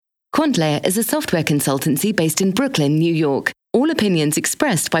QuantLayer is a software consultancy based in Brooklyn, New York. All opinions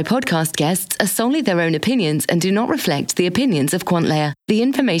expressed by podcast guests are solely their own opinions and do not reflect the opinions of QuantLayer. The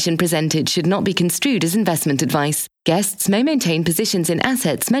information presented should not be construed as investment advice. Guests may maintain positions in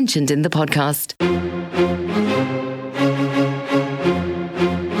assets mentioned in the podcast.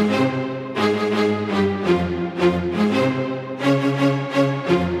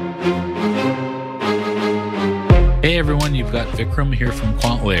 Hey everyone, you've got Vikram here from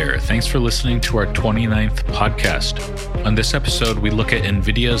QuantLayer. Thanks for listening to our 29th podcast. On this episode, we look at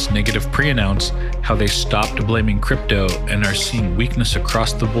NVIDIA's negative pre-announce, how they stopped blaming crypto and are seeing weakness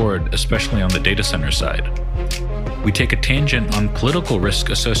across the board, especially on the data center side. We take a tangent on political risk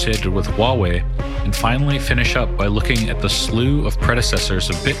associated with Huawei, and finally finish up by looking at the slew of predecessors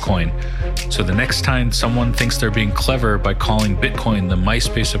of Bitcoin. So the next time someone thinks they're being clever by calling Bitcoin the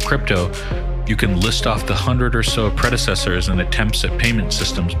MySpace of crypto, you can list off the 100 or so predecessors and attempts at payment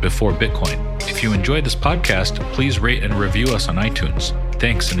systems before Bitcoin. If you enjoyed this podcast, please rate and review us on iTunes.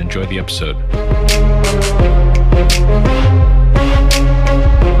 Thanks and enjoy the episode.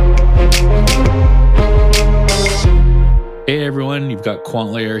 Hey everyone, you've got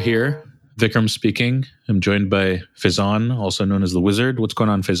QuantLayer here. Vikram speaking. I'm joined by Faizan, also known as the Wizard. What's going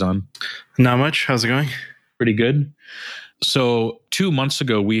on, Faizan? Not much. How's it going? Pretty good. So 2 months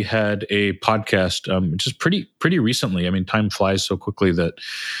ago, we had a podcast, just pretty recently. I mean, time flies so quickly that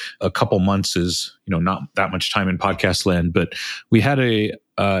a couple months is, not that much time in podcast land. But we had a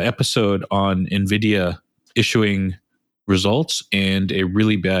episode on NVIDIA issuing results and a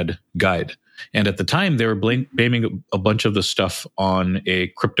really bad guide. And at the time, they were blaming a bunch of the stuff on a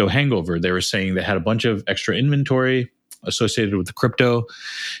crypto hangover. They were saying they had a bunch of extra inventory associated with the crypto,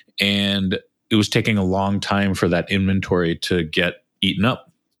 and it was taking a long time for that inventory to get eaten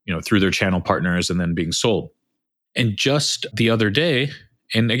up, through their channel partners and then being sold. And just the other day,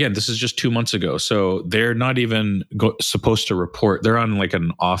 and again, this is just 2 months ago, so they're not even supposed to report. They're on like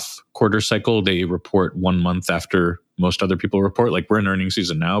an off quarter cycle. They report 1 month after most other people report. Like we're in earnings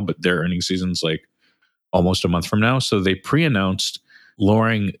season now, but their earnings season's like almost a month from now. So they pre-announced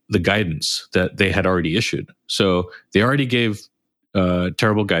lowering the guidance that they had already issued. So they already gave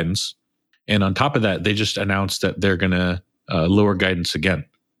terrible guidance. And on top of that, they just announced that they're going to lower guidance again.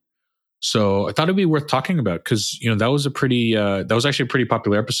 So I thought it'd be worth talking about because that was actually a pretty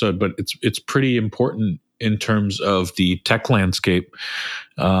popular episode, but it's pretty important in terms of the tech landscape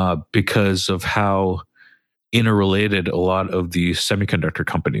because of how interrelated a lot of the semiconductor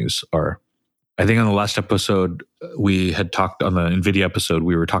companies are. I think on the last episode we had talked on the NVIDIA episode,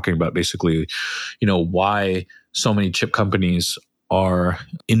 we were talking about basically, why so many chip companies are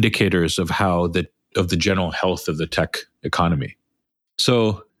indicators of of the general health of the tech economy.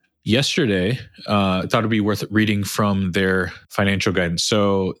 So yesterday, I thought it'd be worth reading from their financial guidance.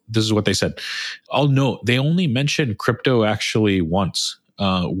 So this is what they said. I'll note they only mentioned crypto actually once,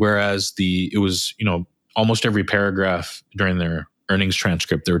 whereas it was almost every paragraph during their earnings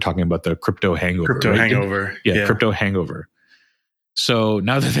transcript they were talking about the crypto hangover. Crypto hangover. So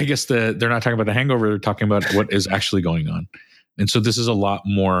now that I guess they're not talking about the hangover, they're talking about what is actually going on. And so this is a lot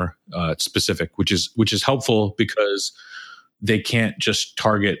more specific, which is helpful because they can't just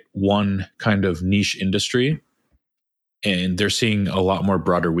target one kind of niche industry. And they're seeing a lot more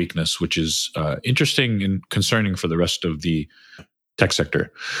broader weakness, which is interesting and concerning for the rest of the tech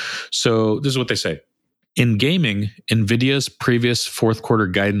sector. So this is what they say. In gaming, NVIDIA's previous fourth quarter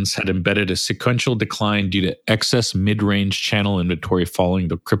guidance had embedded a sequential decline due to excess mid-range channel inventory following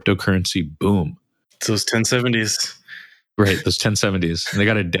the cryptocurrency boom. Those 1070s. Right, those 1070s. And they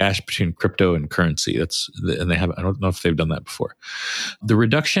got a dash between crypto and currency. I don't know if they've done that before. The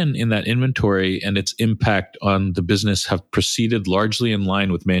reduction in that inventory and its impact on the business have proceeded largely in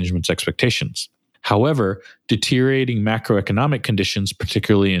line with management's expectations. However, deteriorating macroeconomic conditions,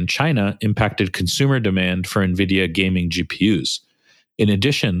 particularly in China, impacted consumer demand for NVIDIA gaming GPUs. In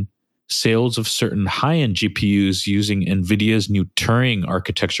addition, sales of certain high-end GPUs using NVIDIA's new Turing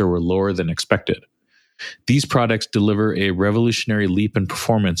architecture were lower than expected. These products deliver a revolutionary leap in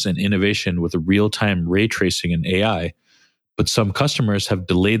performance and innovation with real-time ray tracing and AI, but some customers have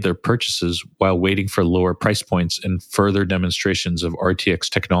delayed their purchases while waiting for lower price points and further demonstrations of RTX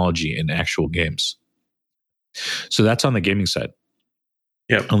technology in actual games. So that's on the gaming side.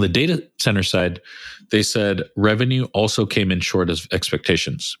 Yeah. On the data center side, they said revenue also came in short of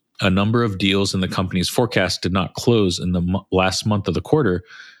expectations. A number of deals in the company's forecast did not close in the last month of the quarter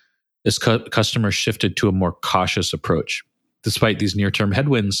as customers shifted to a more cautious approach. Despite these near-term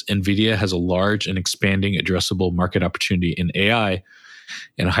headwinds, NVIDIA has a large and expanding addressable market opportunity in AI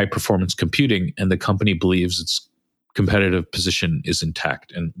and high-performance computing, and the company believes it's competitive position is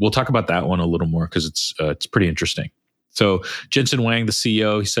intact. And we'll talk about that one a little more because it's pretty interesting. So Jensen Huang, the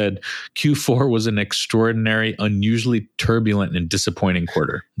CEO, he said, Q4 was an extraordinary, unusually turbulent and disappointing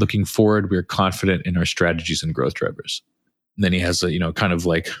quarter. Looking forward, we are confident in our strategies and growth drivers. And then he has a, kind of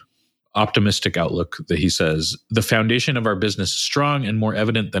like optimistic outlook that he says, the foundation of our business is strong and more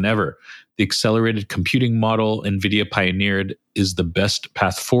evident than ever. The accelerated computing model NVIDIA pioneered is the best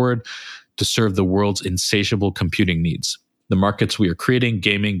path forward to serve the world's insatiable computing needs. The markets we are creating,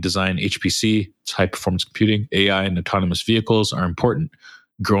 gaming, design, HPC, it's high performance computing, AI, and autonomous vehicles are important,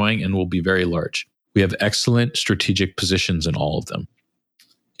 growing, and will be very large. We have excellent strategic positions in all of them.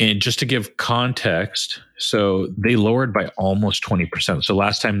 And just to give context, so they lowered by almost 20%. So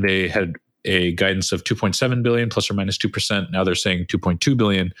last time they had a guidance of 2.7 billion plus or minus 2%. Now they're saying 2.2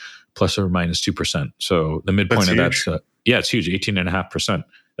 billion plus or minus 2%. So the midpoint of that's, it's huge, 18.5%.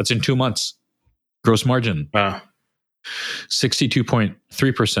 That's in 2 months. Gross margin. Wow.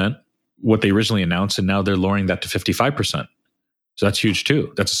 62.3%, what they originally announced, and now they're lowering that to 55%. So that's huge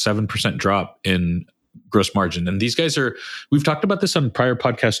too. That's a 7% drop in gross margin. And these guys we've talked about this on prior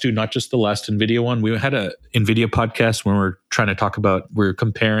podcasts too, not just the last NVIDIA one. We had a NVIDIA podcast when we're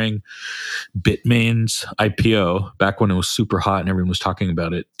comparing Bitmain's IPO back when it was super hot and everyone was talking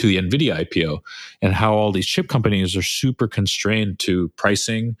about it to the NVIDIA IPO, and how all these chip companies are super constrained to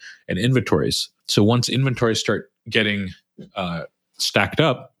pricing and inventories. So once inventories start getting stacked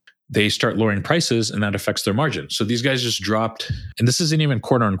up, they start lowering prices and that affects their margin. So these guys just dropped, and this isn't even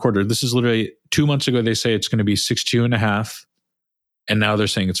quarter on quarter. This is literally 2 months ago, they say it's going to be 62.5. And now they're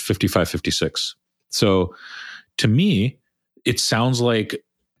saying it's 55, 56. So to me, it sounds like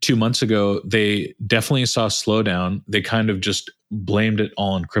 2 months ago, they definitely saw a slowdown. They kind of just blamed it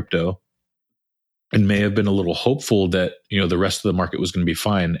all on crypto and may have been a little hopeful that, the rest of the market was going to be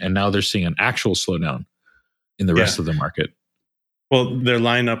fine. And now they're seeing an actual slowdown in the rest of the market. Well, their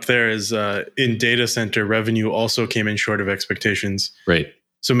line up there is in data center revenue also came in short of expectations. Right.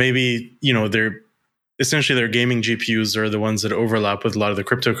 So maybe, they're essentially their gaming GPUs are the ones that overlap with a lot of the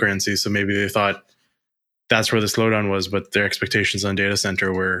cryptocurrencies. So maybe they thought that's where the slowdown was, but their expectations on data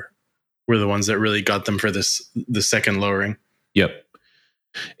center were the ones that really got them for the second lowering. Yep.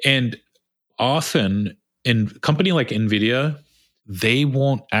 And often in a company like NVIDIA, they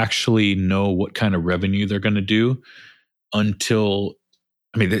won't actually know what kind of revenue they're going to do until,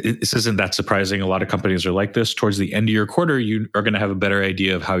 this isn't that surprising. A lot of companies are like this. Towards the end of your quarter, you are going to have a better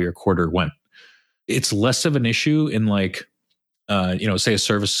idea of how your quarter went. It's less of an issue in say a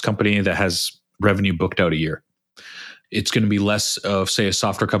services company that has revenue booked out a year. It's going to be less of, say, a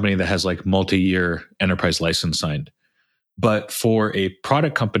software company that has multi-year enterprise license signed. But for a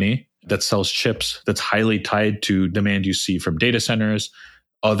product company that sells chips that's highly tied to demand you see from data centers,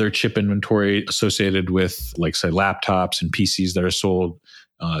 other chip inventory associated with, say, laptops and PCs that are sold,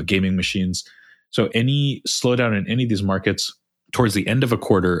 gaming machines. So any slowdown in any of these markets towards the end of a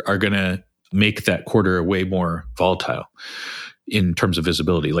quarter are going to make that quarter way more volatile in terms of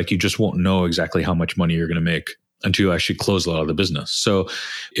visibility. You just won't know exactly how much money you're going to make until you actually close a lot of the business. So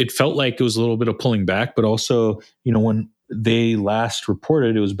it felt like it was a little bit of pulling back, but also, when they last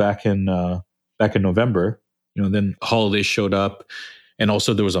reported, it was back in November. Then holidays showed up, and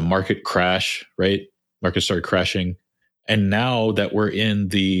also there was a market crash. Right, market started crashing, and now that we're in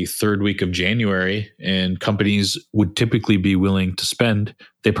the third week of January, and companies would typically be willing to spend,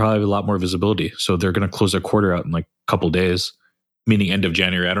 they probably have a lot more visibility. So they're going to close their quarter out in a couple days, meaning end of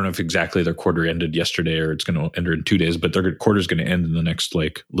January. I don't know if exactly their quarter ended yesterday or it's going to end in 2 days, but their quarter is going to end in the next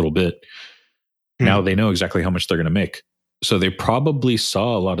little bit. Now they know exactly how much they're going to make. So they probably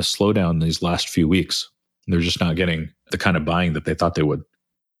saw a lot of slowdown these last few weeks. They're just not getting the kind of buying that they thought they would.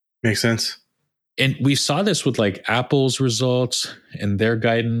 Makes sense. And we saw this with Apple's results and their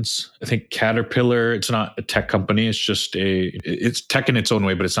guidance. I think Caterpillar, it's not a tech company. It's tech in its own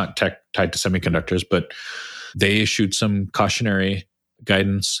way, but it's not tech tied to semiconductors. But they issued some cautionary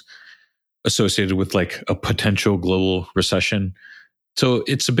guidance associated with a potential global recession. So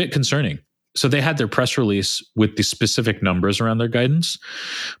it's a bit concerning. So they had their press release with the specific numbers around their guidance,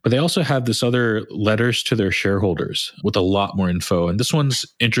 but they also have this other letters to their shareholders with a lot more info. And this one's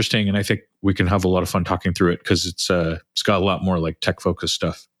interesting, and I think we can have a lot of fun talking through it because it's got a lot more tech-focused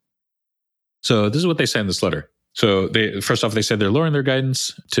stuff. So this is what they say in this letter. So first off, they said they're lowering their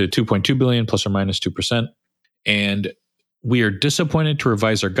guidance to 2.2 billion plus or minus 2%. And we are disappointed to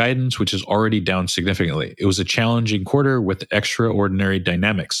revise our guidance, which is already down significantly. It was a challenging quarter with extraordinary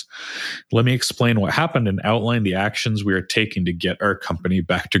dynamics. Let me explain what happened and outline the actions we are taking to get our company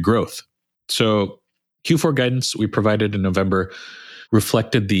back to growth. So Q4 guidance we provided in November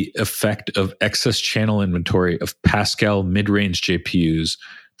reflected the effect of excess channel inventory of Pascal mid-range GPUs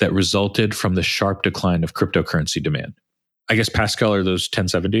that resulted from the sharp decline of cryptocurrency demand. I guess Pascal are those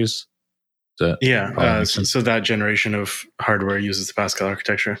 1070s? Yeah. So that generation of hardware uses the Pascal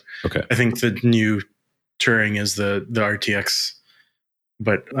architecture. Okay. I think the new Turing is the RTX,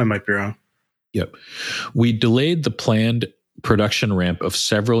 but I might be wrong. Yep. We delayed the planned production ramp of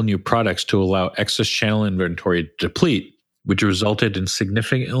several new products to allow excess channel inventory to deplete, which resulted in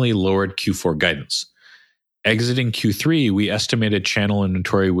significantly lowered Q4 guidance. Exiting Q3, we estimated channel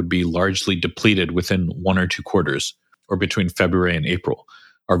inventory would be largely depleted within 1 or 2 quarters, or between February and April.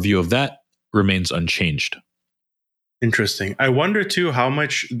 Our view of that remains unchanged. Interesting. I wonder too how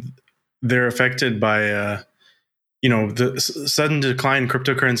much they're affected by the sudden decline in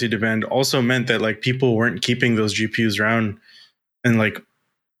cryptocurrency demand also meant that like people weren't keeping those GPUs around, and like,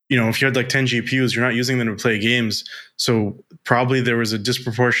 if you had like 10 GPUs, you're not using them to play games. So probably there was a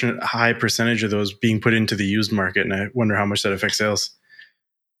disproportionate high percentage of those being put into the used market. And I wonder how much that affects sales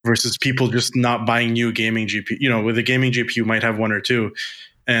versus people just not buying new gaming GPU. With a gaming GPU, you might have 1 or 2.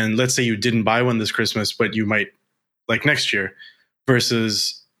 And let's say you didn't buy one this Christmas, but you might like next year,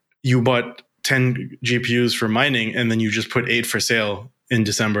 versus you bought 10 GPUs for mining and then you just put 8 for sale in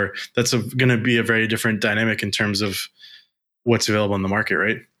December. That's going to be a very different dynamic in terms of what's available in the market,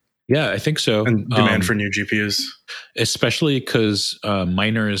 right? Yeah, I think so. And demand for new GPUs. Especially because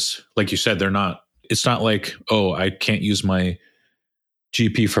miners, like you said, it's not like, oh, I can't use my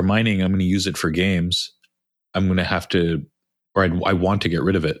GPU for mining. I'm going to use it for games. I'm going to have to, or I want to get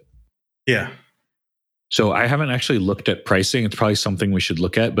rid of it. Yeah. So I haven't actually looked at pricing. It's probably something we should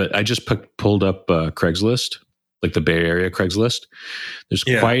look at, but I just pulled up Craigslist, like the Bay Area Craigslist. There's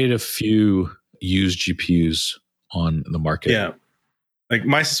quite a few used GPUs on the market. Yeah. Like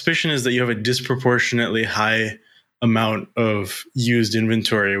my suspicion is that you have a disproportionately high amount of used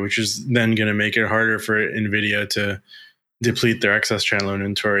inventory, which is then going to make it harder for NVIDIA to deplete their excess channel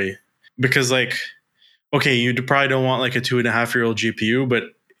inventory. Because like, okay, you probably don't want like a 2.5-year-old GPU, but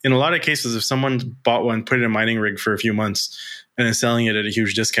in a lot of cases, if someone bought one, put it in a mining rig for a few months and is selling it at a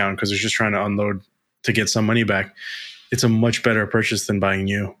huge discount because they're just trying to unload to get some money back, it's a much better purchase than buying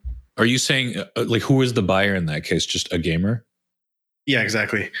new. Are you saying like who is the buyer in that case? Just a gamer? Yeah,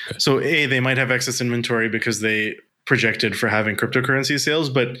 exactly. Okay. So they might have excess inventory because they projected for having cryptocurrency sales,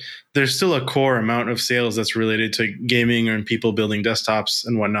 but there's still a core amount of sales that's related to gaming and people building desktops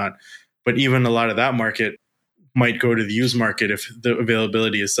and whatnot. But even a lot of that market might go to the used market if the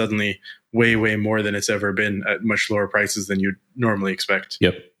availability is suddenly way, way more than it's ever been at much lower prices than you'd normally expect.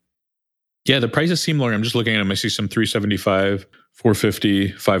 Yep. Yeah, the prices seem lower. I'm just looking at them. I see some 375,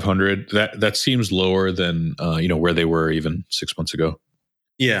 450, 500. That seems lower than where they were even 6 months ago.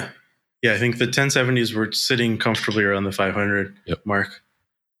 Yeah. Yeah, I think the 1070s were sitting comfortably around the 500 mark.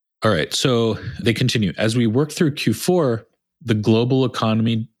 All right. So they continue. As we work through Q4, the global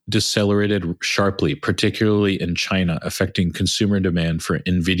economy decelerated sharply, particularly in China, affecting consumer demand for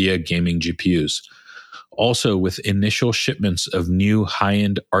NVIDIA gaming GPUs. Also, with initial shipments of new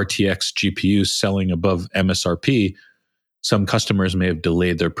high-end RTX GPUs selling above MSRP, some customers may have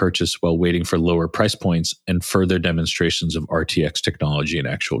delayed their purchase while waiting for lower price points and further demonstrations of RTX technology in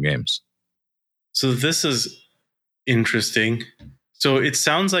actual games. So this is interesting. So it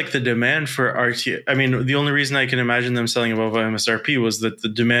sounds like the demand for RTX, I mean, the only reason I can imagine them selling above MSRP was that the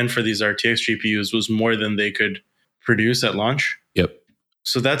demand for these RTX GPUs was more than they could produce at launch. Yep.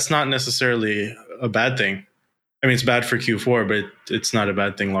 So that's not necessarily a bad thing. I mean, it's bad for Q4, but it's not a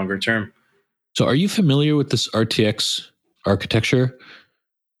bad thing longer term. So are you familiar with this RTX architecture?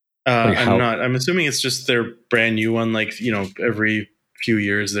 I'm not. I'm assuming it's just their brand new one. Like, every few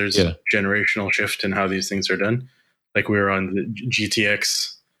years there's a generational shift in how these things are done. Like we were on the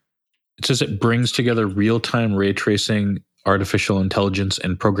GTX. It says it brings together real-time ray tracing, artificial intelligence,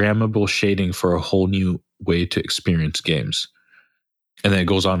 and programmable shading for a whole new way to experience games. And then it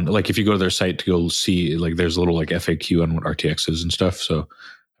goes on, like if you go to their site to go see, like there's a little like FAQ on what RTX is and stuff. So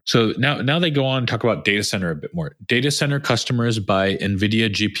now they go on and talk about data center a bit more. Data center customers buy NVIDIA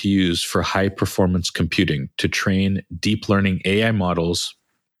GPUs for high performance computing to train deep learning AI models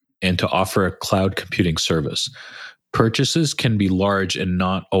and to offer a cloud computing service. Purchases can be large and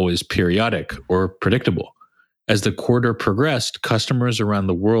not always periodic or predictable. As the quarter progressed, customers around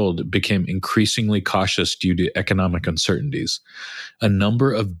the world became increasingly cautious due to economic uncertainties. A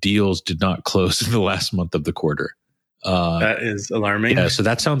number of deals did not close in the last month of the quarter. That is alarming. Yeah, so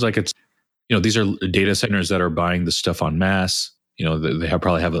that sounds like it's, these are data centers that are buying this stuff en masse.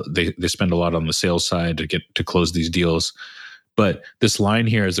 They spend a lot on the sales side to close these deals. But this line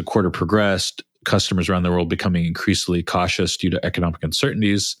here, as the quarter progressed, customers around the world becoming increasingly cautious due to economic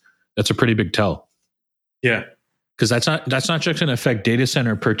uncertainties, that's a pretty big tell. Yeah. Because that's not just going to affect data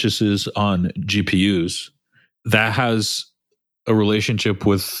center purchases on GPUs. That has a relationship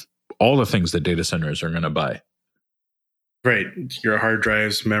with all the things that data centers are going to buy. Right. Your hard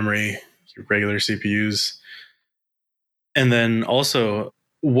drives, memory, your regular CPUs. And then also,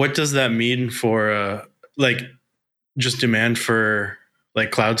 what does that mean for just demand for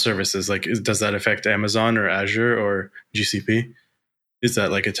like cloud services? Like, does that affect Amazon or Azure or GCP? Is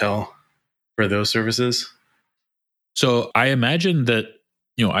that like a tell for those services? So I imagine that,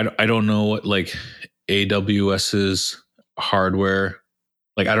 I don't know what like AWS's hardware,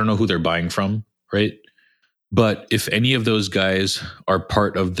 like I don't know who they're buying from, right? But if any of those guys are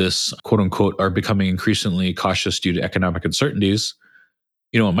part of this, quote unquote, are becoming increasingly cautious due to economic uncertainties,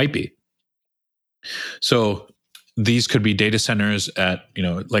 it might be. So these could be data centers at,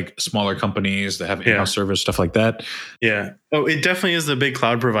 like smaller companies that have in-house servers, stuff like that. Yeah. Oh, it definitely is the big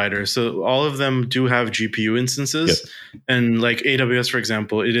cloud provider. So all of them do have GPU instances. Yep. And like AWS, for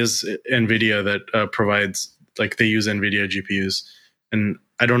example, it is NVIDIA that provides, like they use NVIDIA GPUs. And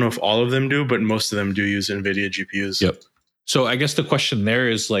I don't know if all of them do, but most of them do use NVIDIA GPUs. Yep. So I guess the question there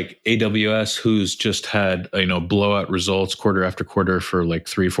is like AWS, who's just had, blowout results quarter after quarter for like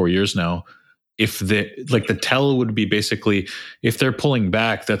 3-4 years now. If the tell would be basically, if they're pulling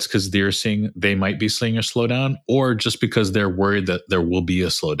back, that's because they might be seeing a slowdown, or just because they're worried that there will be a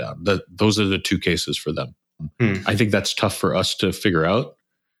slowdown. Those are the two cases for them. I think that's tough for us to figure out,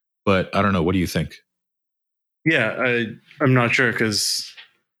 but I don't know. What do you think? Yeah, I'm not sure because,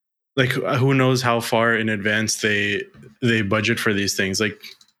 like, who knows how far in advance they budget for these things? Like,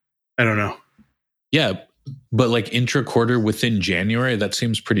 I don't know. Yeah, but like intra-quarter within January, that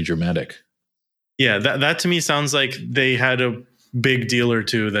seems pretty dramatic. Yeah, that to me sounds like they had a big deal or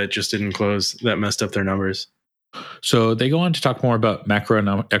two that just didn't close, that messed up their numbers. So they go on to talk more about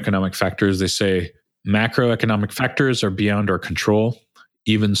macroeconomic factors. They say macroeconomic factors are beyond our control.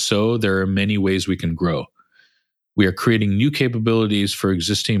 Even so, there are many ways we can grow. We are creating new capabilities for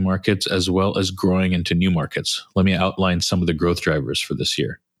existing markets as well as growing into new markets. Let me outline some of the growth drivers for this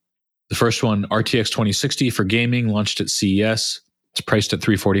year. The first one, RTX 2060 for gaming, launched at CES. It's priced at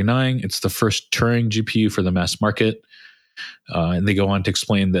 $349. It's the first Turing GPU for the mass market. And they go on to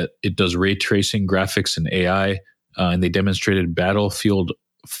explain that it does ray tracing, graphics, and AI. And they demonstrated Battlefield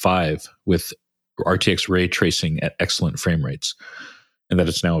 5 with RTX ray tracing at excellent frame rates, and that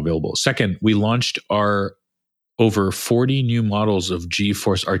it's now available. Second, we launched our over 40 new models of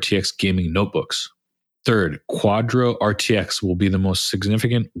GeForce RTX gaming notebooks. Third, Quadro RTX will be the most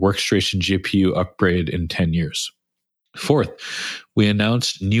significant workstation GPU upgrade in 10 years. Fourth, we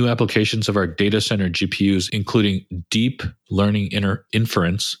announced new applications of our data center GPUs, including deep learning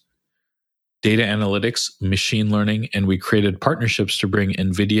inference, data analytics, machine learning, and we created partnerships to bring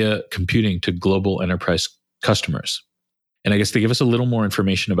NVIDIA computing to global enterprise customers. And I guess they give us a little more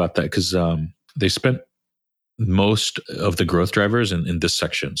information about that because they spent most of the growth drivers in this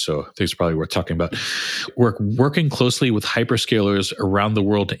section. So I think it's probably worth talking about. We're working closely with hyperscalers around the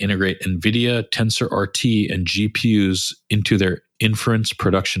world to integrate NVIDIA, TensorRT, and GPUs into their inference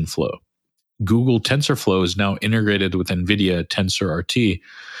production flow. Google TensorFlow is now integrated with NVIDIA TensorRT,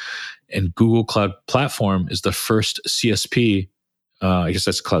 and Google Cloud Platform is the first CSP, I guess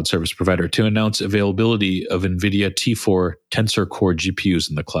that's cloud service provider, to announce availability of NVIDIA T4 Tensor Core GPUs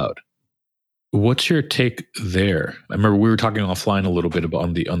in the cloud. What's your take there? I remember we were talking offline a little bit about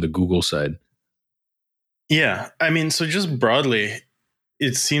on the Google side. Yeah, I mean, so just broadly,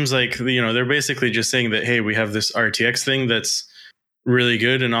 it seems like they're basically just saying that, hey, we have this RTX thing that's really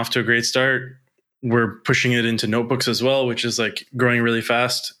good and off to a great start. We're pushing it into notebooks as well, which is like growing really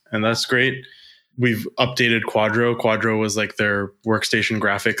fast, and that's great. We've updated Quadro. Quadro was like their workstation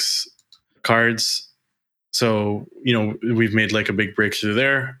graphics cards, so we've made like a big breakthrough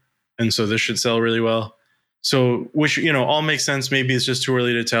there. And so this should sell really well. So, which, all makes sense. Maybe it's just too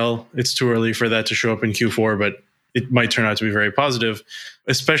early to tell. It's too early for that to show up in Q4, but it might turn out to be very positive,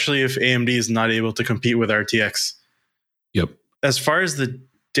 especially if AMD is not able to compete with RTX. Yep. As far as the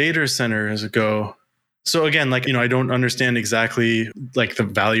data centers go, so again, I don't understand exactly like the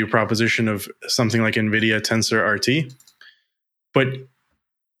value proposition of something like NVIDIA TensorRT, but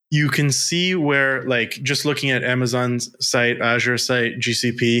you can see where, like, just looking at Amazon's site, Azure site,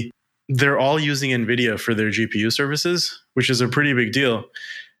 GCP, they're all using NVIDIA for their GPU services, which is a pretty big deal.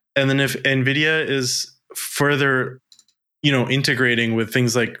 And then if NVIDIA is further, integrating with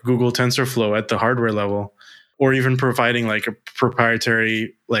things like Google TensorFlow at the hardware level, or even providing like a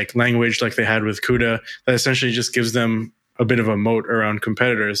proprietary like language like they had with CUDA, that essentially just gives them a bit of a moat around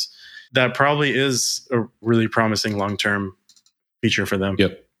competitors, that probably is a really promising long-term feature for them.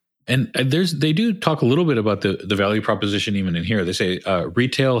 Yep. And they do talk a little bit about the value proposition even in here. They say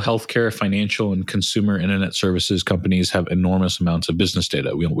retail, healthcare, financial, and consumer internet services companies have enormous amounts of business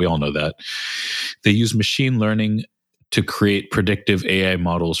data. We all know that. They use machine learning to create predictive AI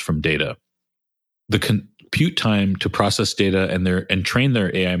models from data. The compute time to process data and train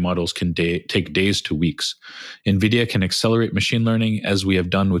their AI models can take days to weeks. NVIDIA can accelerate machine learning as we have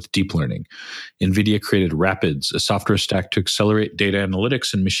done with deep learning. NVIDIA created Rapids, a software stack to accelerate data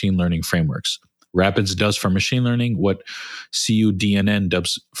analytics and machine learning frameworks. Rapids does for machine learning what CUDNN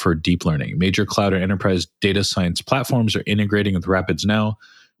does for deep learning. Major cloud or enterprise data science platforms are integrating with Rapids now,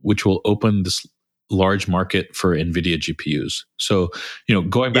 which will open this large market for NVIDIA GPUs. So,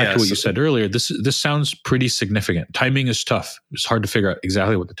 going back to what you said earlier, this sounds pretty significant. Timing is tough. It's hard to figure out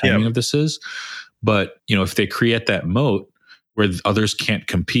exactly what the timing of this is. But, if they create that moat where others can't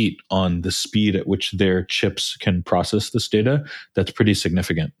compete on the speed at which their chips can process this data, that's pretty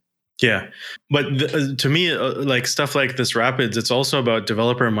significant. Yeah. But to me, like stuff like this Rapids, it's also about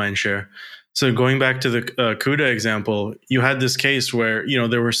developer mindshare. So going back to the CUDA example, you had this case where,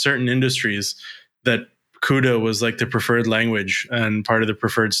 there were certain industries that CUDA was like the preferred language and part of the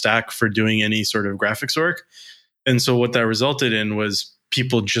preferred stack for doing any sort of graphics work. And so what that resulted in was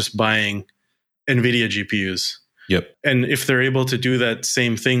people just buying NVIDIA GPUs. Yep. And if they're able to do that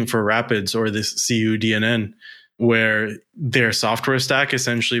same thing for Rapids or this CUDNN, where their software stack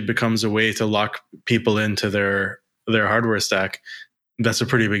essentially becomes a way to lock people into their hardware stack, that's a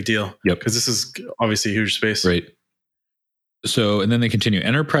pretty big deal. Yep. Because this is obviously a huge space. Right. So, and then they continue.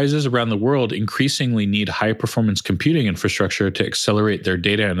 Enterprises around the world increasingly need high-performance computing infrastructure to accelerate their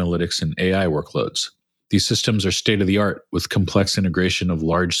data analytics and AI workloads. These systems are state-of-the-art with complex integration of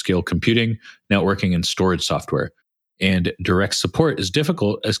large-scale computing, networking, and storage software. And direct support is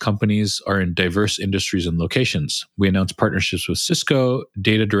difficult as companies are in diverse industries and locations. We announced partnerships with Cisco,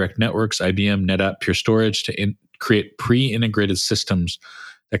 Data Direct Networks, IBM, NetApp, Pure Storage to create pre-integrated systems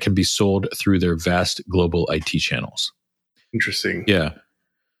that can be sold through their vast global IT channels. Interesting. Yeah.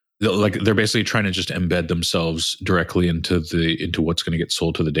 They're basically trying to just embed themselves directly into what's going to get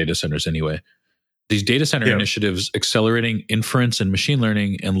sold to the data centers anyway. These data center initiatives accelerating inference and machine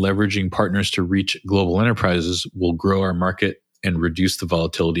learning and leveraging partners to reach global enterprises will grow our market and reduce the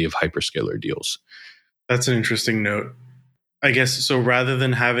volatility of hyperscaler deals. That's an interesting note. I guess, so rather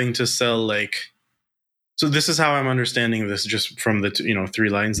than having to sell so this is how I'm understanding this just from the 3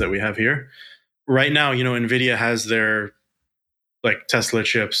 lines that we have here. Right now, NVIDIA has their Tesla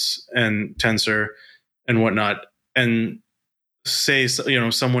chips and Tensor and whatnot. And say,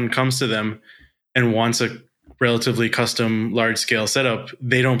 someone comes to them and wants a relatively custom large scale setup,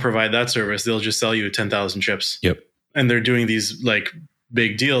 they don't provide that service. They'll just sell you 10,000 chips. Yep. And they're doing these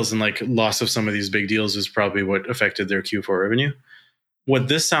big deals, and loss of some of these big deals is probably what affected their Q4 revenue. What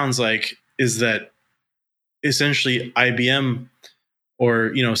this sounds like is that essentially IBM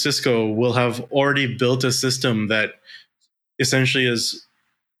or Cisco will have already built a system that essentially is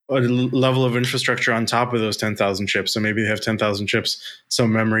a level of infrastructure on top of those 10,000 chips. So maybe they have 10,000 chips,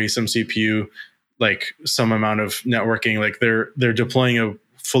 some memory, some CPU, some amount of networking. They're deploying a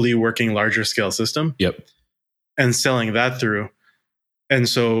fully working larger scale system. Yep. And selling that through. And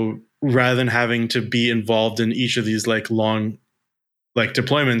so rather than having to be involved in each of these long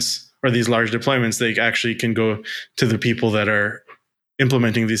deployments or these large deployments, they actually can go to the people that are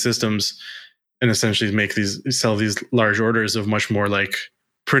implementing these systems and essentially sell these large orders of much more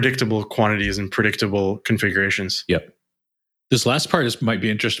predictable quantities and predictable configurations. Yep. This last part might be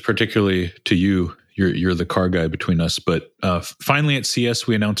interesting, particularly to you. You're the car guy between us. But finally at CES,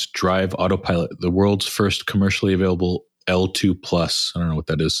 we announced Drive Autopilot, the world's first commercially available L2 Plus. I don't know what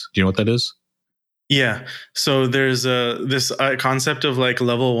that is. Do you know what that is? Yeah. So there's this concept of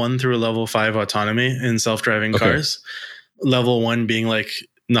level 1 through level 5 autonomy in self-driving cars. Level 1 being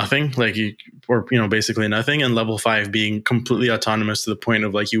nothing, basically nothing, and level 5 being completely autonomous to the point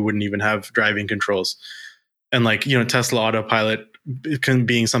of you wouldn't even have driving controls. And Tesla Autopilot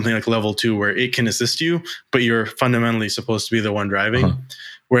being something like level 2 where it can assist you, but you're fundamentally supposed to be the one driving. Uh-huh.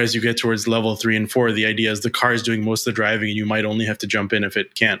 Whereas you get towards level 3 and 4, the idea is the car is doing most of the driving and you might only have to jump in if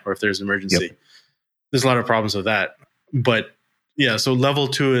it can't or if there's an emergency. Yep. There's a lot of problems with that. But yeah, so level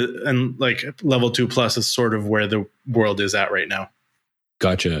 2 and level 2 plus is sort of where the world is at right now.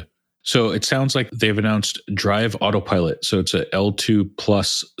 Gotcha. So it sounds like they've announced Drive Autopilot. So it's a L2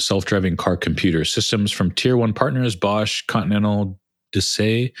 plus self-driving car computer. Systems from Tier 1 partners, Bosch, Continental,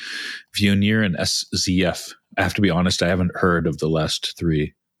 Desay, Veoneer, and SZF. I have to be honest, I haven't heard of the last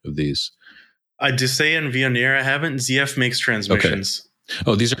 3 of these. Desay and Veoneer I haven't. ZF makes transmissions.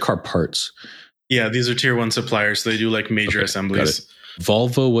 Oh, these are car parts. Yeah, these are tier 1 suppliers. So they do like major assemblies.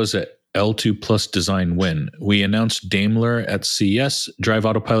 Volvo was a L2 Plus design win. We announced Daimler at CES. Drive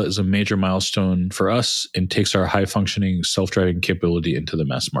Autopilot is a major milestone for us and takes our high-functioning self-driving capability into the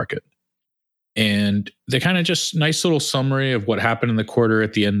mass market. And they kind of just nice little summary of what happened in the quarter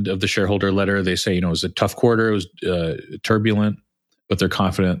at the end of the shareholder letter. They say, it was a tough quarter. It was turbulent, but they're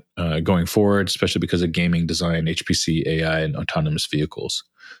confident going forward, especially because of gaming, design, HPC, AI, and autonomous vehicles,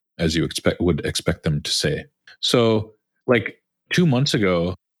 as you would expect them to say. So, like 2 months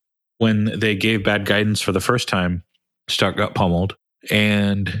ago, when they gave bad guidance for the first time, stock got pummeled.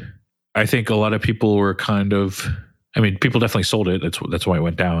 And I think a lot of people were people definitely sold it. That's why it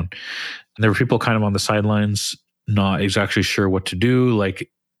went down. And there were people kind of on the sidelines, not exactly sure what to do.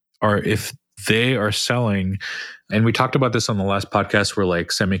 If they are selling, and we talked about this on the last podcast where like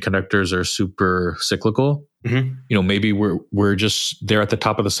semiconductors are super cyclical. Mm-hmm. Maybe we're just there at the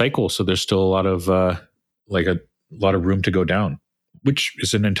top of the cycle. So there's still a lot of room to go down, which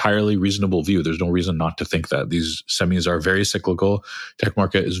is an entirely reasonable view. There's no reason not to think that. These semis are very cyclical. Tech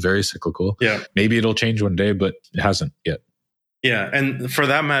market is very cyclical. Yeah. Maybe it'll change one day, but it hasn't yet. Yeah. And for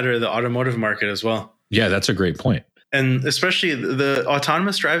that matter, the automotive market as well. Yeah, that's a great point. And especially the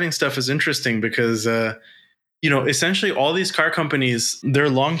autonomous driving stuff is interesting because, essentially all these car companies, their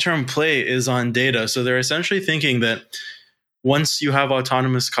long-term play is on data. So they're essentially thinking that once you have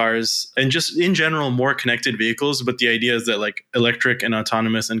autonomous cars and just in general, more connected vehicles, but the idea is that like electric and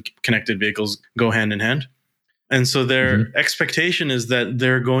autonomous and connected vehicles go hand in hand. And so their expectation is that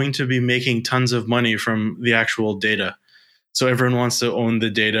they're going to be making tons of money from the actual data. So everyone wants to own the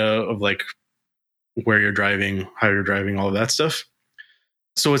data of like where you're driving, how you're driving, all of that stuff.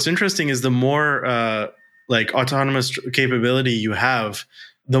 So what's interesting is the more autonomous capability you have,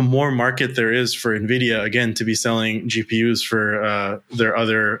 the more market there is for NVIDIA, again, to be selling GPUs for their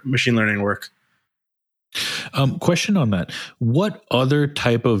other machine learning work. Question on that. What other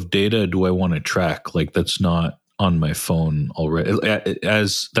type of data do I want to track, like that's not on my phone already,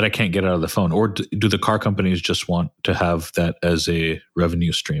 as that I can't get out of the phone? Or do the car companies just want to have that as a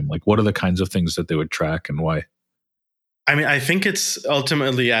revenue stream? Like what are the kinds of things that they would track and why? I mean, I think it's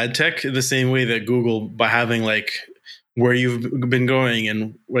ultimately ad tech, the same way that Google, by having like where you've been going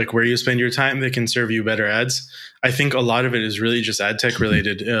and like where you spend your time, they can serve you better ads. I think a lot of it is really just ad tech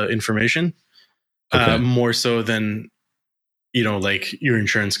related information, more so than, like your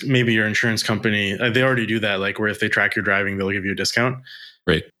insurance, maybe your insurance company, they already do that. Like where if they track your driving, they'll give you a discount.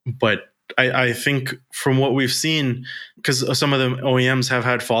 Right. But I think from what we've seen, because some of the OEMs have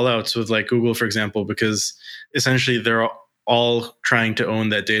had fallouts with like Google, for example, because essentially they're all trying to own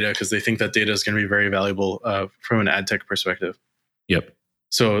that data because they think that data is going to be very valuable from an ad tech perspective. Yep.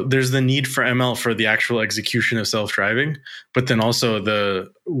 So there's the need for ML for the actual execution of self-driving, but then also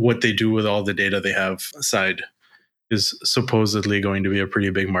what they do with all the data they have side is supposedly going to be a pretty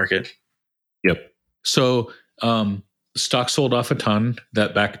big market. Yep. So stock sold off a ton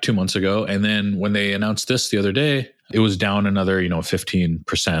that back 2 months ago. And then when they announced this the other day, it was down another,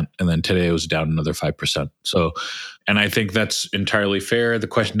 15%. And then today it was down another 5%. So, and I think that's entirely fair. The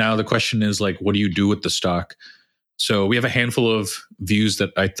question is like, what do you do with the stock? So we have a handful of views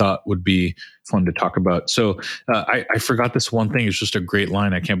that I thought would be fun to talk about. So I forgot this one thing. It's just a great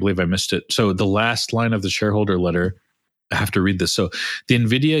line. I can't believe I missed it. So the last line of the shareholder letter, I have to read this. So the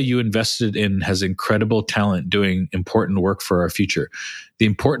NVIDIA you invested in has incredible talent doing important work for our future. The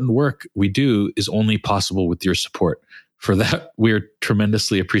important work we do is only possible with your support. For that, we're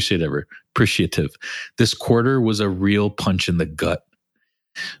tremendously appreciative. This quarter was a real punch in the gut.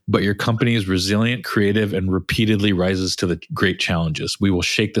 But your company is resilient, creative, and repeatedly rises to the great challenges. We will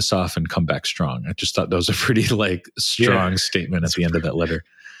shake this off and come back strong. I just thought that was a pretty strong statement at the end of that letter.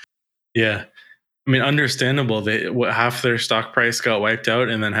 Yeah. I mean, understandable. Half their stock price got wiped out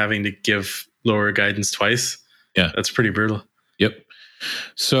and then having to give lower guidance twice. Yeah. That's pretty brutal. Yep.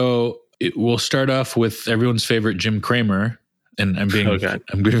 So we'll start off with everyone's favorite Jim Cramer. And I'm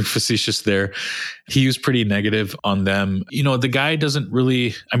being facetious there. He was pretty negative on them. The guy doesn't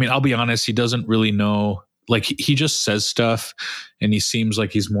really, I'll be honest, he doesn't really know, like he just says stuff and he seems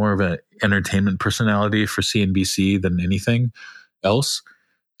like he's more of an entertainment personality for CNBC than anything else.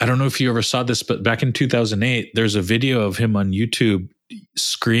 I don't know if you ever saw this, but back in 2008, there's a video of him on YouTube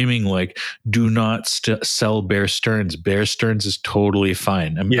screaming like, do not sell Bear Stearns. Bear Stearns is totally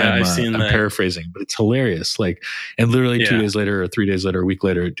fine. I've seen that. I'm paraphrasing, but it's hilarious. And literally 2 days later or 3 days later, a week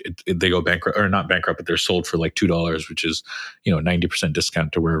later, they go bankrupt, or not bankrupt, but they're sold for like $2, which is, 90%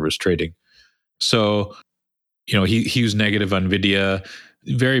 discount to wherever it's trading. So, he was negative on NVIDIA.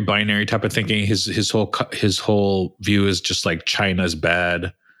 very binary type of thinking. His whole view is just like China's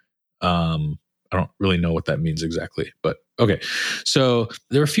bad. I don't really know what that means exactly, but okay. So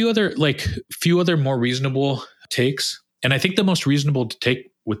there are a few other more reasonable takes, and I think the most reasonable to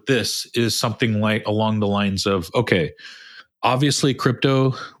take with this is something like along the lines of, okay, obviously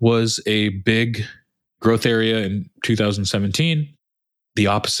crypto was a big growth area in 2017. The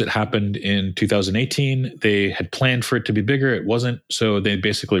opposite happened in 2018. They had planned for it to be bigger. It wasn't. So they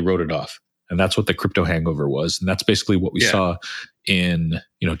basically wrote it off. And that's what the crypto hangover was. And that's basically what we saw in,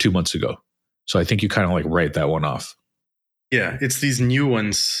 2 months ago. So I think you kind of like write that one off. Yeah. It's these new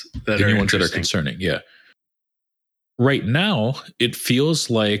ones that are concerning. Yeah. Right now, it feels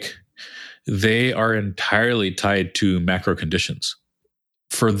like they are entirely tied to macro conditions.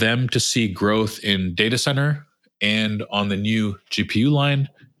 For them to see growth in data center and on the new GPU line,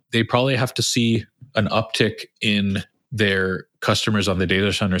 they probably have to see an uptick in their customers on the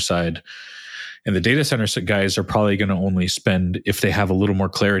data center side. And the data center guys are probably going to only spend if they have a little more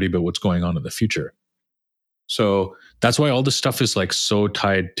clarity about what's going on in the future. So that's why all this stuff is like so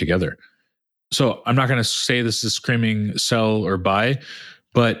tied together. So I'm not going to say this is screaming sell or buy,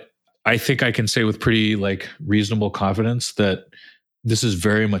 but I think I can say with pretty like reasonable confidence that this is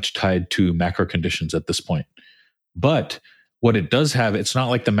very much tied to macro conditions at this point. But what it does have, it's not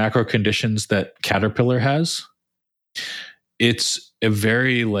like the macro conditions that Caterpillar has. It's a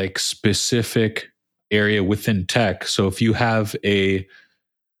very like specific area within tech. So if you have a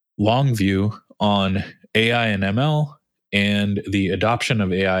long view on AI and ML and the adoption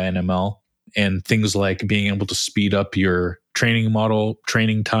of AI and ML and things like being able to speed up your training model,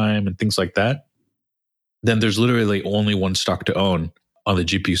 training time and things like that, then there's literally only one stock to own on the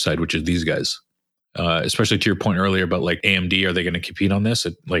GPU side, which is these guys. Especially to your point earlier about like AMD, are they going to compete on this?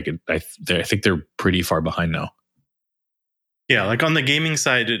 I think they're pretty far behind now. Yeah, like on the gaming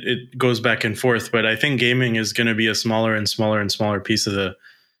side, it goes back and forth, but I think gaming is going to be a smaller and smaller and smaller piece of the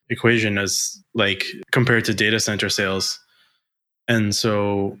equation as like compared to data center sales. And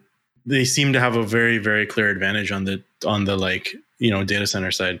so they seem to have a very, very clear advantage on the like, data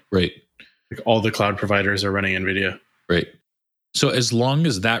center side. Right. Like all the cloud providers are running NVIDIA. Right. So as long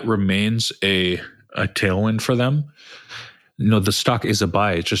as that remains a tailwind for them, the stock is a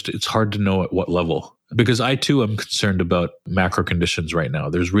buy. It's hard to know at what level, because I too am concerned about macro conditions right now.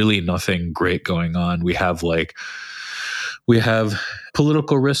 There's really nothing great going on. We have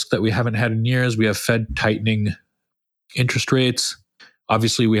political risk that we haven't had in years. We have Fed tightening interest rates.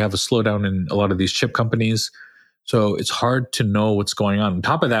 Obviously, we have a slowdown in a lot of these chip companies. So it's hard to know what's going on. On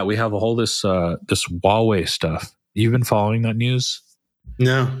top of that, we have a whole this Huawei stuff. You've been following that news?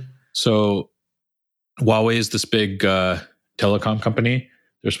 No. So Huawei is this big telecom company.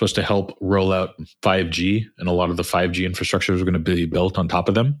 They're supposed to help roll out 5G, and a lot of the 5G infrastructure is going to be built on top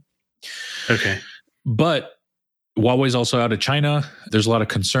of them. Okay. But Huawei's also out of China. There's a lot of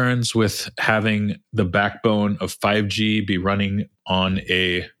concerns with having the backbone of 5G be running on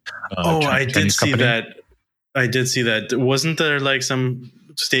a I did see that. I did see that. Wasn't there like some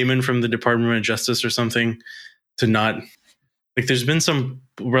statement from the Department of Justice or something to not, like, there's been some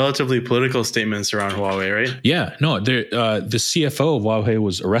relatively political statements around Huawei, right? Yeah, no, the CFO of Huawei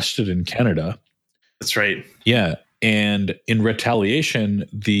was arrested in Canada. That's right. Yeah. And in retaliation,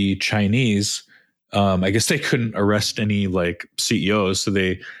 the Chinese, I guess they couldn't arrest any like CEOs. So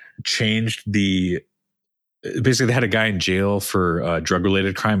they changed basically they had a guy in jail for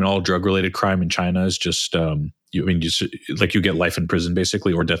drug-related crime, and all drug-related crime in China is just, you get life in prison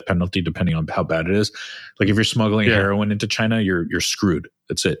basically, or death penalty, depending on how bad it is. Like if you're smuggling heroin into China, you're screwed.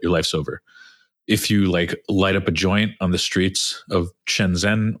 That's it. Your life's over. If you like light up a joint on the streets of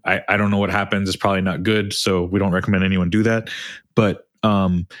Shenzhen, I don't know what happens. It's probably not good. So we don't recommend anyone do that. But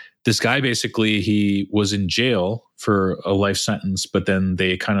this guy, basically, he was in jail for a life sentence, but then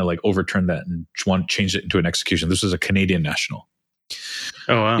they kind of like overturned that and changed it into an execution. This is a Canadian national.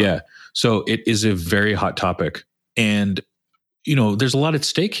 Oh, wow. Yeah. So it is a very hot topic. And, there's a lot at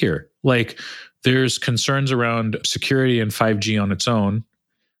stake here. Like there's concerns around security and 5G on its own.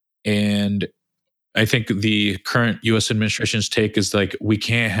 And I think the current US administration's take is like, we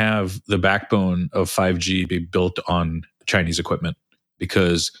can't have the backbone of 5G be built on Chinese equipment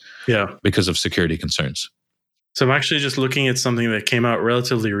because of security concerns. So I'm actually just looking at something that came out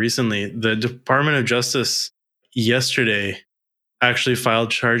relatively recently. The Department of Justice yesterday actually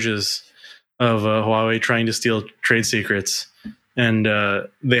filed charges of Huawei trying to steal trade secrets. And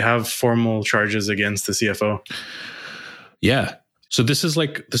they have formal charges against the CFO. Yeah. So this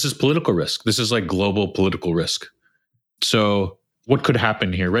is political risk. This is like global political risk. So what could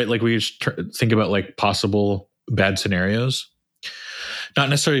happen here, right? Like we just think about like possible bad scenarios. not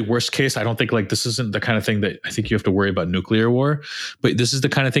necessarily worst case. I don't think like this isn't the kind of thing that I think you have to worry about nuclear war, but this is the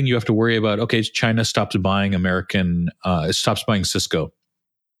kind of thing you have to worry about. Okay, China stops buying stops buying Cisco,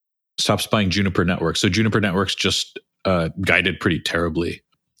 stops buying Juniper Networks. So Juniper Networks just guided pretty terribly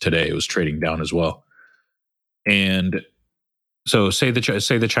today. It was trading down as well. And so say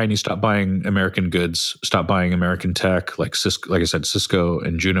the Chinese stop buying American goods, stop buying American tech, like Cisco, like I said, Cisco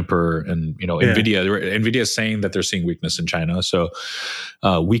and Juniper and NVIDIA. NVIDIA is saying that they're seeing weakness in China. So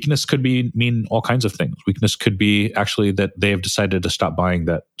weakness could mean all kinds of things. Weakness could be actually that they have decided to stop buying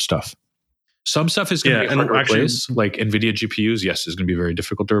that stuff. Some stuff is going to be hard to replace, like NVIDIA GPUs. Yes, is going to be very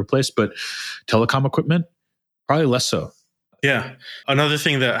difficult to replace, but telecom equipment probably less so. Yeah. Another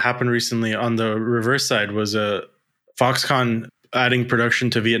thing that happened recently on the reverse side was Foxconn adding production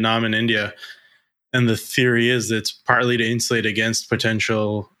to Vietnam and India. And the theory is that it's partly to insulate against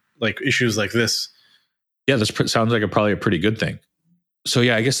potential like issues like this. Yeah, this sounds like probably a pretty good thing. So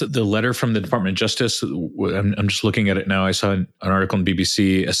yeah, I guess the letter from the Department of Justice, I'm just looking at it now. I saw an article in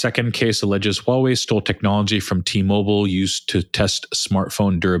BBC. A second case alleges Huawei stole technology from T-Mobile used to test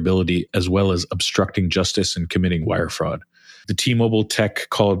smartphone durability, as well as obstructing justice and committing wire fraud. The T-Mobile tech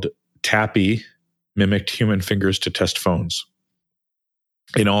called Tappy mimicked human fingers to test phones.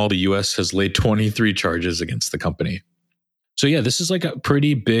 In all, the U.S. has laid 23 charges against the company. So yeah, this is like a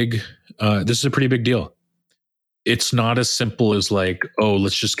pretty big. This is a pretty big deal. It's not as simple as like, oh,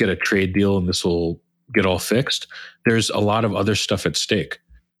 let's just get a trade deal and this will get all fixed. There's a lot of other stuff at stake.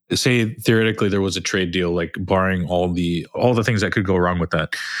 Say theoretically there was a trade deal, like barring all the things that could go wrong with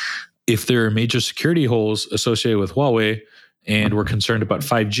that. If there are major security holes associated with Huawei, and we're concerned about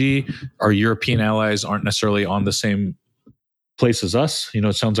 5G, our European allies aren't necessarily on the same place as us.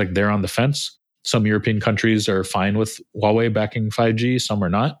 It sounds like they're on the fence. Some European countries are fine with Huawei backing 5G, some are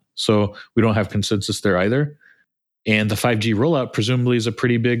not. So we don't have consensus there either. And the 5G rollout presumably is a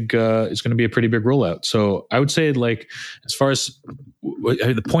pretty big. It's going to be a pretty big rollout. So I would say, like, as far as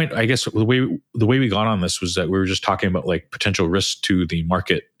the point, I guess the way we got on this was that we were just talking about like potential risk to the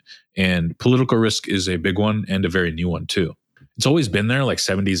market, and political risk is a big one and a very new one too. It's always been there, like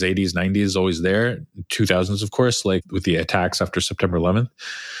 70s, 80s, 90s, always there. 2000s, of course, like with the attacks after September 11th.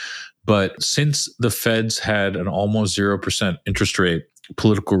 But since the Feds had an almost 0% interest rate,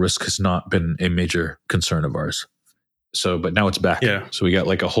 political risk has not been a major concern of ours. So, but now it's back. Yeah. So we got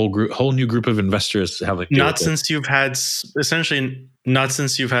like a whole new group of investors to have like not since you've had smartphones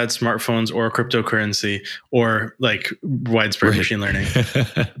or cryptocurrency or like widespread machine learning.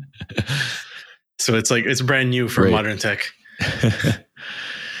 So it's brand new for modern tech.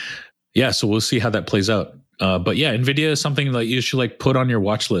 Yeah, so we'll see how that plays out. But yeah, NVIDIA is something that you should like put on your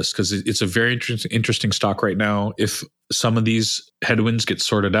watch list because it's a very interesting stock right now. If some of these headwinds get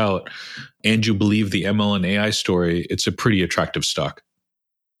sorted out and you believe the ML and AI story, it's a pretty attractive stock.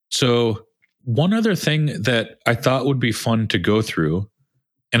 So one other thing that I thought would be fun to go through,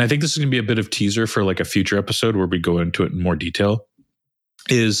 and I think this is going to be a bit of teaser for like a future episode where we go into it in more detail,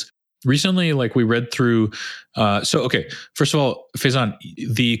 is recently, like we read through. Okay, first of all, Faizan,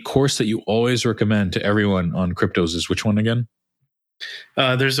 the course that you always recommend to everyone on cryptos is which one again?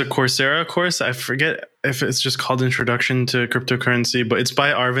 There's a Coursera course. I forget if it's just called Introduction to Cryptocurrency, but it's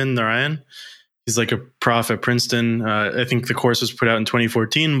by Arvind Narayan. He's like a prof at Princeton. I think the course was put out in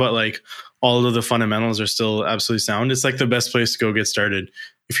 2014, but like all of the fundamentals are still absolutely sound. It's like the best place to go get started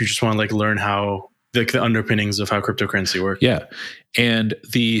if you just want to like learn how the underpinnings of how cryptocurrency work. Yeah. And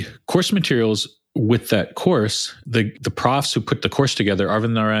the course materials with that course, the profs who put the course together,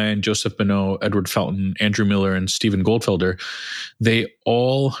 Arvind Narayan, Joseph Bonneau, Edward Felton, Andrew Miller, and Stephen Goldfelder, they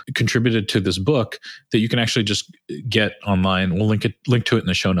all contributed to this book that you can actually just get online. We'll link to it in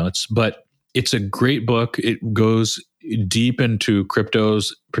the show notes. But it's a great book. It goes deep into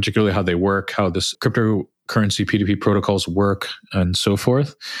cryptos, particularly how they work, how this cryptocurrency P2P protocols work, and so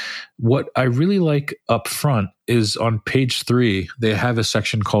forth. What I really like up front is on page 3, they have a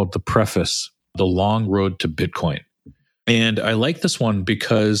section called The Preface, The Long Road to Bitcoin. And I like this one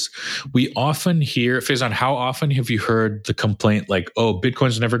because we often hear, Faizan, how often have you heard the complaint like, oh,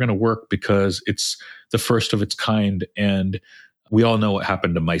 Bitcoin's never going to work because it's the first of its kind, and we all know what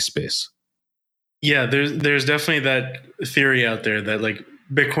happened to MySpace. Yeah, there's definitely that theory out there that like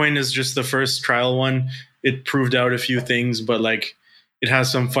Bitcoin is just the first trial one. It proved out a few things, but like it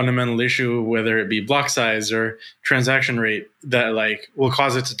has some fundamental issue, whether it be block size or transaction rate, that like will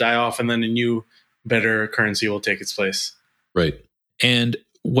cause it to die off, and then a new, better currency will take its place. Right. And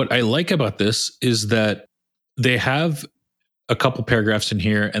what I like about this is that they have a couple paragraphs in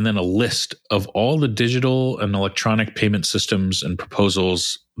here and then a list of all the digital and electronic payment systems and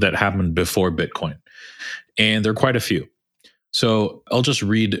proposals that happened before Bitcoin. And there are quite a few. So I'll just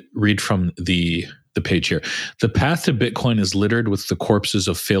read from the page here. The path to Bitcoin is littered with the corpses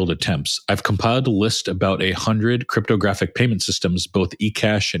of failed attempts. I've compiled a list about 100 cryptographic payment systems, both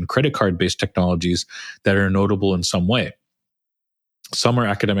eCash and credit card-based technologies that are notable in some way. Some are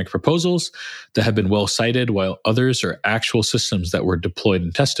academic proposals that have been well cited, while others are actual systems that were deployed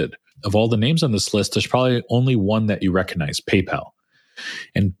and tested. Of all the names on this list, there's probably only one that you recognize, PayPal.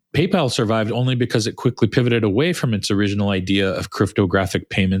 And PayPal survived only because it quickly pivoted away from its original idea of cryptographic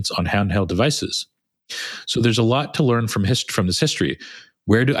payments on handheld devices. So there's a lot to learn from this history.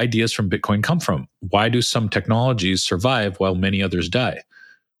 Where do ideas from Bitcoin come from? Why do some technologies survive while many others die?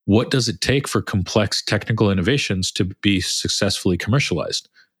 What does it take for complex technical innovations to be successfully commercialized?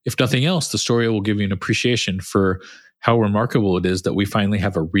 If nothing else, the story will give you an appreciation for how remarkable it is that we finally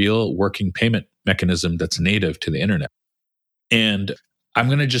have a real working payment mechanism that's native to the internet. And I'm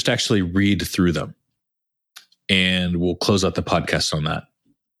going to just actually read through them, and we'll close out the podcast on that.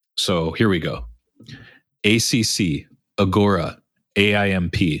 So here we go. ACC, Agora,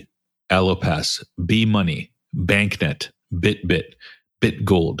 AIMP, Allopass, B-Money, BankNet, BitBit,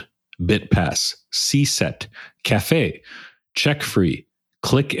 BitGold, BitPass, CSET, Cafe, CheckFree,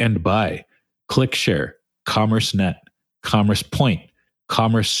 Click and Buy, ClickShare, CommerceNet, CommercePoint,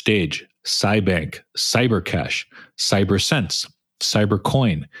 CommerceStage, Cybank, Cybercash, CyberSense,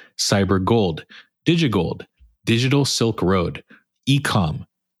 Cybercoin, CyberGold, Digigold, Digital Silk Road, Ecom,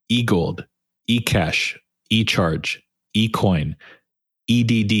 eGold, eCash, eCharge, eCoin,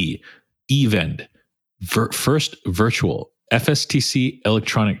 EDD, eVend, First Virtual, FSTC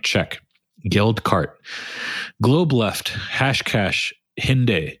Electronic Check, Geldcart, GlobeLeft, Hashcash,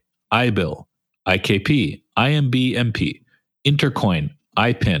 Hinde, iBill, IKP, IMB-MP, Intercoin,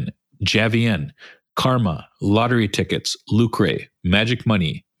 iPin, Javien, Karma, Lottery Tickets, Lucre, Magic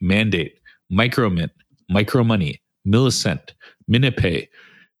Money, Mandate, Micromint, Micromoney, Millicent, Minipay,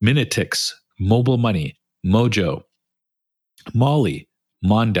 Minitix, Mobile Money, Mojo, Molly,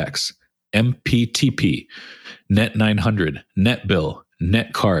 Mondex, MPTP, Net900, NetBill,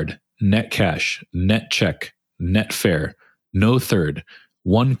 Netcard, Netcash, NetCheck, Netfair, No Third,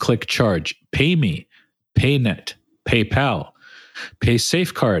 One Click Charge, PayMe, PayNet, PayPal,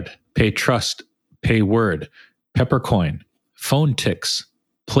 PaySafeCard, PayTrust, PayWord, Peppercoin, PhoneTix,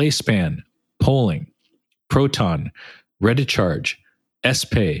 PlaySpan, Polling, Proton, ReadyCharge,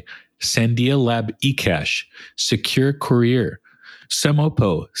 SPay, Sandia Lab eCash, Secure Courier,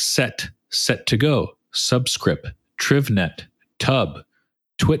 Semopo, Set2Go, Subscript, Trivnet, Tub,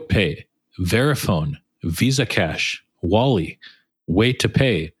 TwitPay, Verifone, Visa Cash, Wally, Way to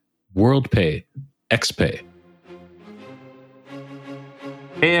Pay, WorldPay, XPay.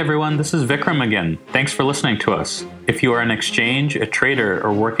 Hey everyone, this is Vikram again. Thanks for listening to us. If you are an exchange, a trader,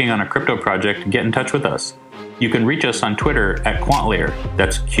 or working on a crypto project, get in touch with us. You can reach us on Twitter at QuantLayer,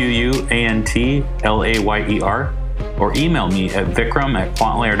 that's QUANTLAYER, or email me at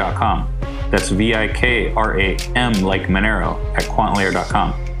vikram@quantlayer.com. That's VIKRAM like Monero at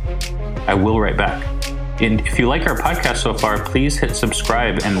quantlayer.com. I will write back. And if you like our podcast so far, please hit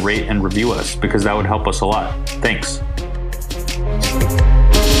subscribe and rate and review us because that would help us a lot. Thanks.